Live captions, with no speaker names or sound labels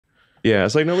Yeah,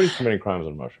 it's like nobody's committing crimes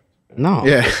on mushrooms. No.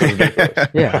 Yeah.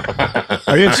 Yeah.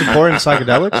 Are you in support in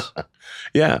psychedelics?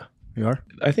 Yeah. You are?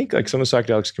 I think like some of the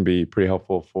psychedelics can be pretty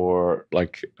helpful for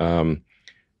like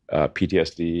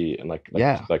PTSD and like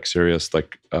serious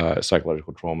like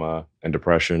psychological trauma and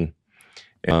depression.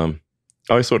 I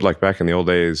always thought like back in the old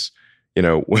days, you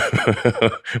know,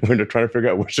 when they're trying to figure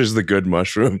out which is the good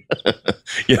mushroom.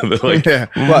 Yeah, they're like,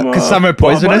 what? Because some are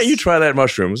poisonous. Why don't you try that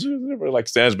mushroom? Everybody like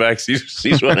stands back,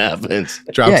 sees what happens.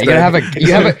 Yeah, you gotta have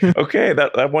a. Okay,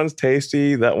 that one's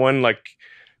tasty. That one like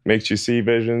makes you see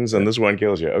visions, and this one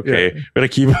kills you. Okay, gotta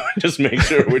keep just make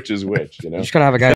sure which is which. You know, You just gotta have a guy